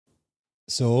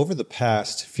So, over the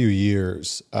past few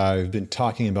years, I've been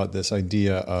talking about this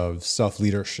idea of self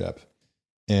leadership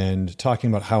and talking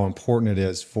about how important it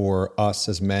is for us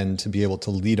as men to be able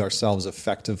to lead ourselves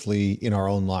effectively in our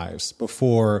own lives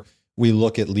before we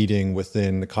look at leading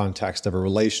within the context of a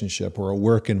relationship or a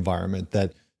work environment,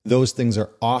 that those things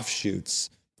are offshoots.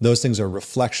 Those things are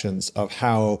reflections of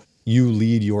how you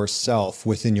lead yourself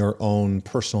within your own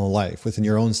personal life, within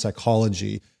your own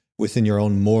psychology, within your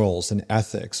own morals and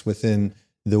ethics, within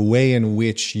the way in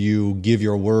which you give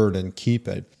your word and keep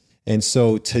it. And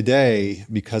so today,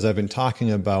 because I've been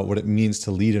talking about what it means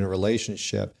to lead in a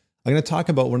relationship, I'm going to talk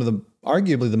about one of the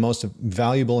arguably the most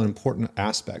valuable and important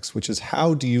aspects, which is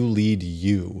how do you lead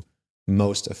you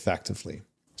most effectively?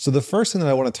 So the first thing that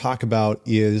I want to talk about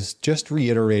is just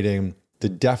reiterating the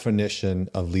definition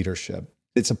of leadership.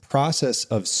 It's a process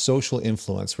of social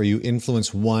influence where you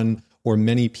influence one or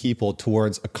many people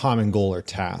towards a common goal or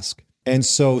task. And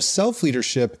so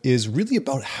self-leadership is really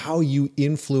about how you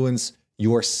influence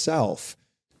yourself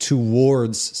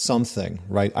towards something,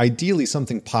 right? Ideally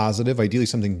something positive, ideally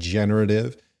something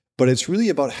generative, but it's really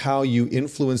about how you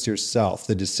influence yourself,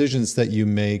 the decisions that you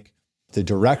make, the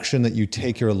direction that you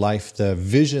take your life, the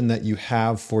vision that you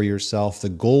have for yourself, the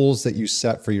goals that you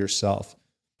set for yourself,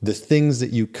 the things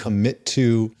that you commit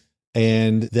to,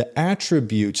 and the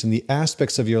attributes and the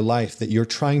aspects of your life that you're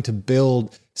trying to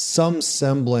build some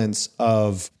semblance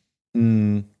of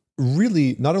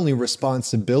really not only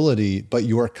responsibility, but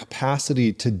your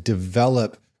capacity to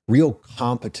develop real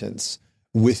competence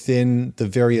within the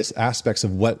various aspects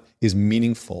of what is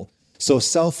meaningful. So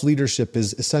self-leadership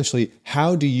is essentially,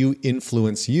 how do you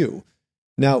influence you?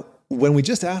 Now, when we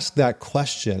just ask that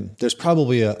question, there's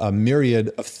probably a myriad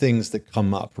of things that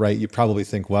come up, right? You probably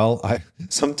think, well,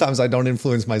 sometimes I don't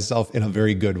influence myself in a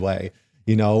very good way,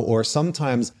 or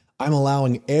sometimes I'm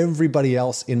allowing everybody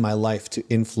else in my life to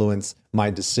influence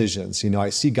my decisions. I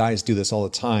see guys do this all the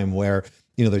time where,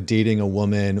 they're dating a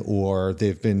woman or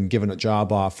they've been given a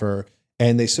job offer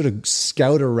and they sort of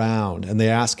scout around and they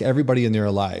ask everybody in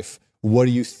their life, what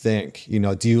do you think?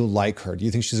 Do you like her? Do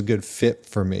you think she's a good fit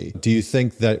for me? Do you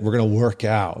think that we're going to work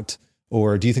out?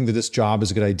 Or do you think that this job is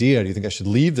a good idea? Do you think I should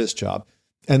leave this job?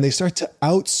 And they start to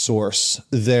outsource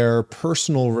their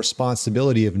personal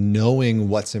responsibility of knowing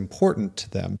what's important to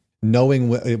them, knowing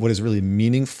what is really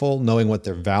meaningful, knowing what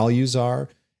their values are.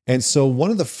 And so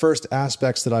one of the first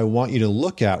aspects that I want you to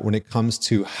look at when it comes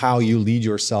to how you lead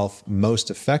yourself most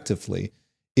effectively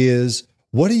is,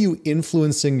 what are you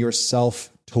influencing yourself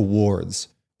towards?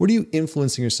 What are you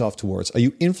influencing yourself towards? Are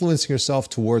you influencing yourself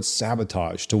towards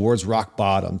sabotage, towards rock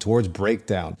bottom, towards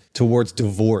breakdown, towards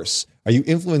divorce? Are you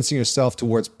influencing yourself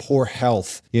towards poor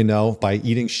health, by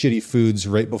eating shitty foods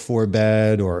right before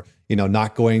bed, or,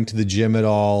 not going to the gym at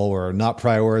all, or not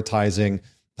prioritizing,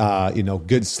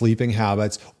 good sleeping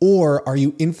habits? Or are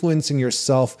you influencing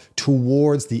yourself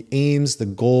towards the aims, the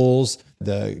goals,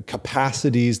 the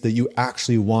capacities that you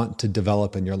actually want to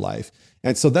develop in your life?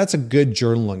 And so that's a good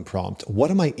journaling prompt. What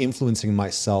am I influencing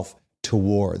myself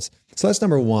towards? So that's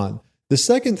number one. The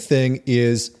second thing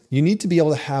is, you need to be able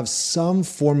to have some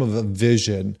form of a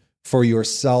vision for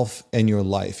yourself and your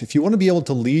life. If you want to be able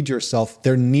to lead yourself,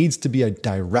 there needs to be a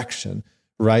direction,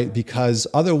 right? Because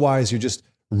otherwise you're just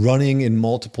running in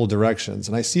multiple directions.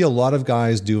 And I see a lot of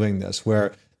guys doing this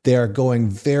where they're going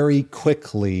very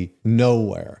quickly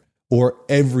nowhere or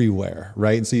everywhere,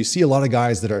 right? And so you see a lot of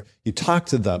guys that you talk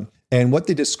to them, and what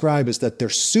they describe is that they're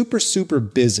super, super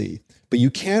busy, but you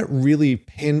can't really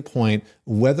pinpoint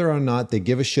whether or not they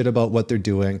give a shit about what they're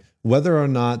doing, whether or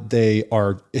not they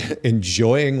are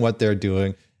enjoying what they're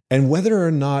doing, and whether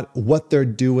or not what they're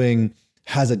doing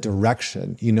has a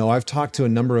direction. I've talked to a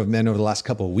number of men over the last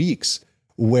couple of weeks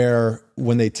where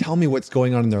when they tell me what's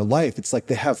going on in their life, it's like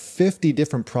they have 50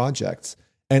 different projects,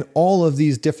 and all of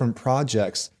these different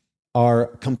projects are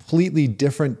completely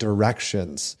different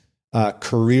directions.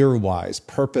 Career-wise,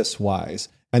 purpose-wise,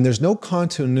 and there's no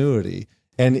continuity.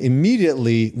 And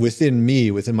immediately within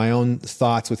me, within my own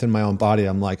thoughts, within my own body,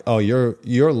 I'm like, oh,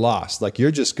 you're lost. Like,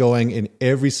 you're just going in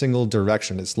every single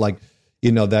direction. It's like,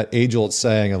 that age-old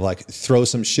saying of like, throw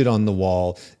some shit on the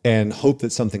wall and hope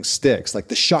that something sticks, like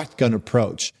the shotgun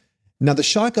approach. Now, the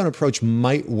shotgun approach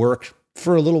might work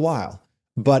for a little while,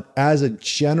 but as a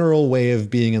general way of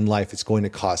being in life, it's going to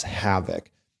cause havoc.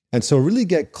 And so really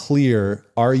get clear,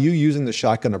 are you using the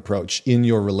shotgun approach in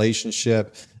your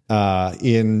relationship,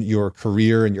 in your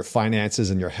career, in your finances,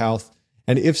 and your health?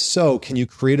 And if so, can you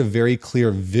create a very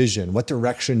clear vision? What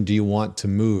direction do you want to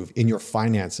move in your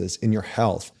finances, in your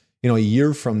health? A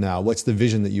year from now, what's the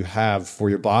vision that you have for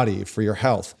your body, for your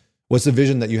health? What's the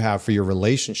vision that you have for your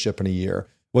relationship in a year?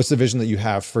 What's the vision that you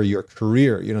have for your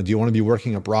career? Do you want to be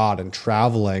working abroad and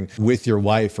traveling with your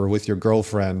wife or with your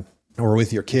girlfriend or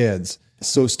with your kids?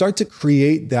 So start to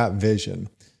create that vision.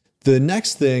 The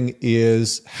next thing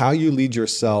is how you lead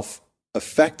yourself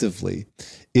effectively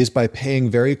is by paying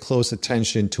very close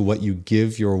attention to what you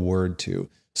give your word to.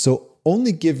 So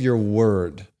only give your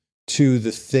word to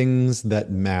the things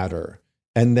that matter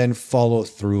and then follow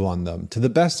through on them to the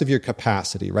best of your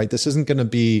capacity, right? This isn't going to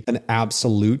be an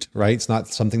absolute, right? It's not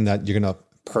something that you're going to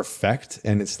perfect.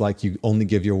 And it's like you only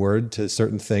give your word to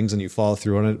certain things and you follow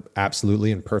through on it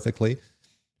absolutely and perfectly.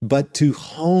 But to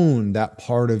hone that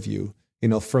part of you,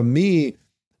 for me,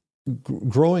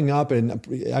 growing up, and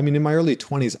I mean, in my early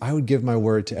 20s, I would give my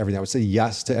word to everything. I would say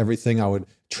yes to everything. I would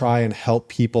try and help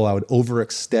people. I would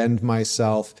overextend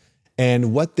myself.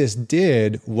 And what this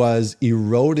did was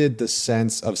eroded the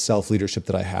sense of self-leadership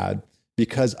that I had,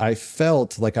 because I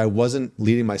felt like I wasn't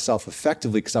leading myself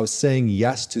effectively because I was saying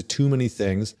yes to too many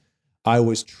things. I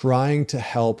was trying to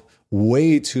help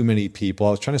way too many people.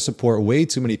 I was trying to support way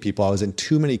too many people. I was in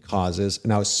too many causes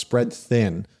and I was spread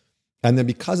thin. And then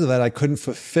because of that, I couldn't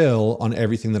fulfill on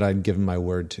everything that I'd given my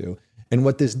word to. And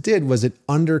what this did was it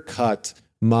undercut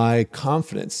my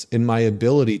confidence in my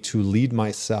ability to lead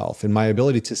myself, in my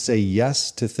ability to say yes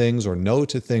to things or no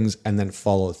to things and then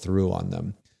follow through on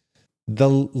them. The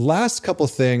last couple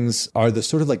things are the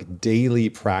sort of like daily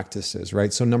practices,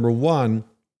 right? So number one,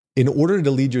 in order to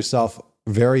lead yourself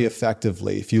very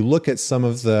effectively, if you look at some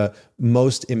of the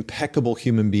most impeccable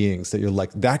human beings that you're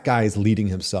like, that guy is leading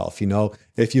himself,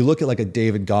 if you look at like a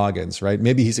David Goggins, right?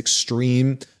 Maybe he's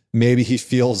extreme. Maybe he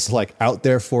feels like out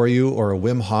there for you, or a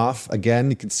Wim Hof. Again,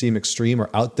 you can see him extreme or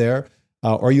out there.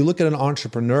 Or you look at an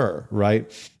entrepreneur,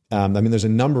 right? There's a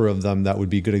number of them that would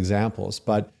be good examples,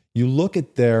 but you look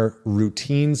at their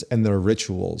routines and their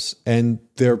rituals, and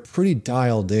they're pretty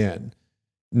dialed in.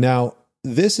 Now,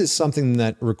 this is something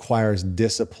that requires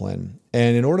discipline.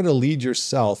 And in order to lead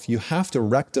yourself, you have to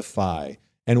rectify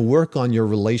and work on your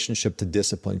relationship to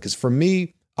discipline. Because for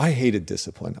me, I hated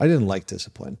discipline. I didn't like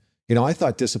discipline. I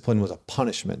thought discipline was a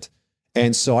punishment.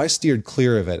 And so I steered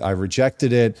clear of it. I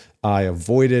rejected it. I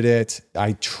avoided it.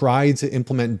 I tried to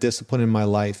implement discipline in my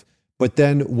life. But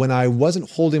then when I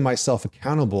wasn't holding myself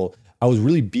accountable, I was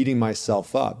really beating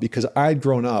myself up because I'd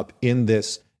grown up in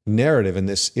this narrative, in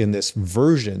this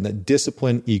version that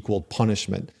discipline equaled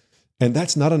punishment. And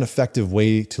that's not an effective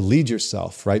way to lead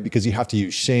yourself, right? Because you have to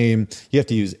use shame, you have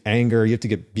to use anger, you have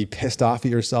to be pissed off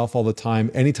at yourself all the time.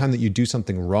 Anytime that you do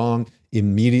something wrong,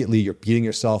 immediately you're beating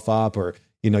yourself up, or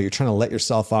you're trying to let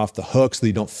yourself off the hook so that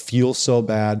you don't feel so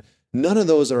bad. None of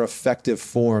those are effective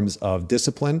forms of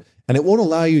discipline, and it won't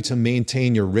allow you to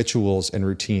maintain your rituals and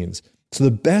routines. So the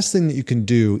best thing that you can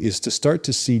do is to start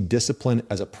to see discipline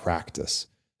as a practice.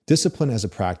 Discipline as a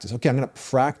practice. Okay, I'm going to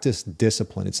practice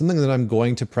discipline. It's something that I'm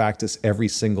going to practice every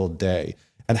single day.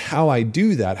 And how I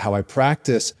do that, how I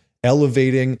practice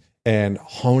elevating and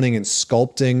honing and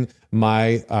sculpting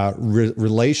my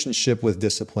relationship with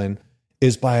discipline,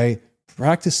 is by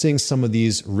practicing some of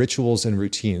these rituals and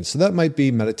routines. So that might be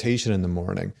meditation in the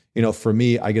morning. For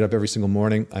me, I get up every single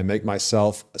morning. I make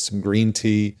myself some green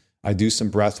tea. I do some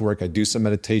breath work. I do some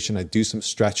meditation. I do some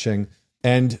stretching.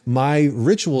 And my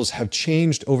rituals have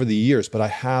changed over the years, but I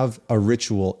have a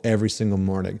ritual every single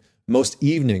morning. Most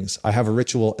evenings, I have a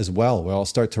ritual as well, where I'll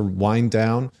start to wind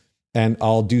down and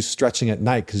I'll do stretching at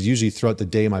night, because usually throughout the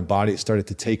day, my body started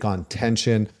to take on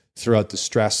tension throughout the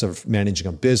stress of managing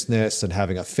a business and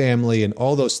having a family and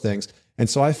all those things. And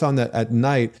so I found that at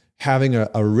night, having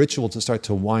a ritual to start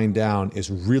to wind down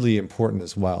is really important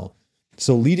as well.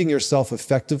 So leading yourself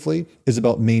effectively is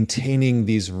about maintaining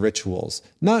these rituals,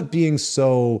 not being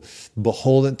so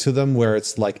beholden to them where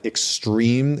it's like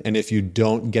extreme. And if you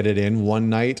don't get it in one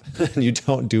night and you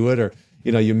don't do it, or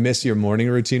you miss your morning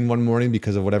routine one morning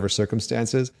because of whatever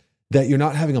circumstances, that you're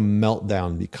not having a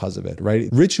meltdown because of it, right?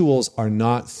 Rituals are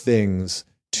not things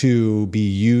to be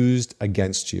used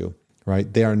against you,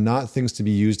 right? They are not things to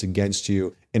be used against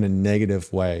you in a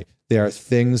negative way. They are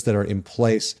things that are in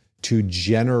place to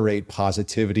generate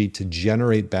positivity, to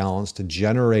generate balance, to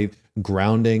generate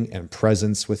grounding and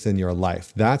presence within your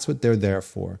life. That's what they're there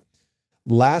for.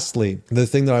 Lastly, the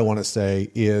thing that I want to say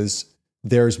is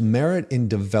there's merit in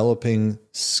developing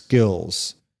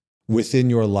skills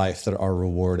within your life that are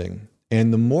rewarding.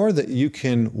 And the more that you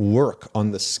can work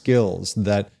on the skills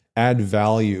that add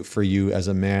value for you as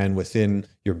a man within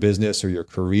your business or your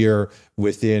career,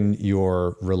 within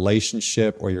your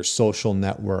relationship or your social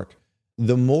network,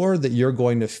 the more that you're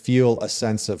going to feel a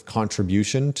sense of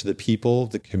contribution to the people,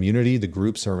 the community, the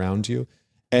groups around you,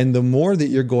 and the more that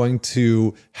you're going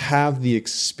to have the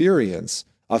experience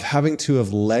of having to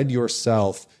have led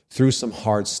yourself through some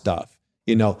hard stuff.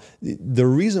 The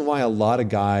reason why a lot of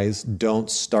guys don't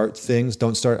start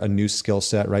a new skill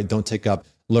set, right? Don't take up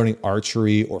learning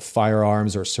archery or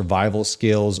firearms or survival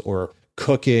skills or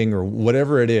cooking or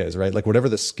whatever it is, right? Like whatever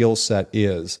the skill set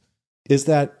is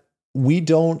that we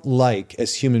don't like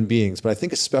as human beings, but I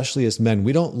think especially as men,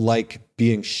 we don't like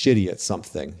being shitty at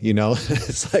something,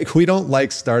 It's like we don't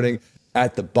like starting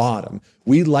at the bottom.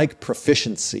 We like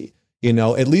proficiency,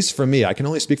 at least for me. I can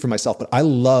only speak for myself, but I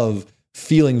love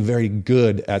feeling very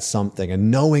good at something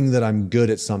and knowing that I'm good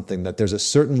at something, that there's a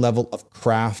certain level of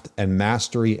craft and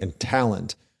mastery and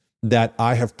talent that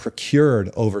I have procured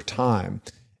over time.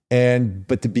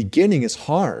 But the beginning is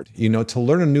hard, to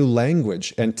learn a new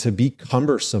language and to be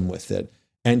cumbersome with it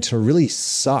and to really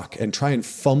suck and try and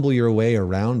fumble your way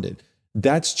around it.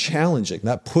 That's challenging.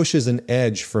 That pushes an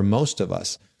edge for most of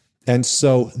us. And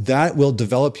so that will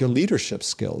develop your leadership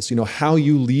skills, how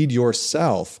you lead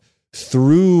yourself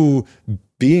through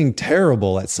being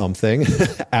terrible at something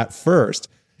at first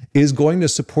is going to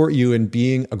support you in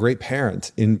being a great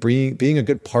parent, in being a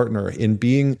good partner, in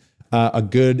being a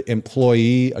good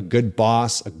employee, a good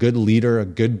boss, a good leader, a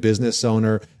good business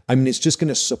owner. I mean, it's just going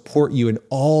to support you in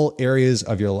all areas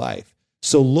of your life.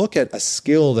 So look at a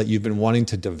skill that you've been wanting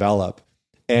to develop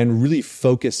and really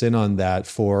focus in on that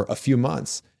for a few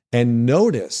months and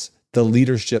notice the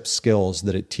leadership skills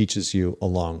that it teaches you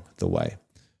along the way.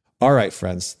 All right,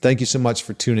 friends, thank you so much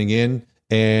for tuning in.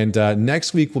 And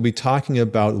next week, we'll be talking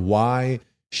about why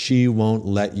she won't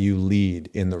let you lead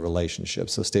in the relationship.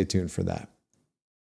 So stay tuned for that.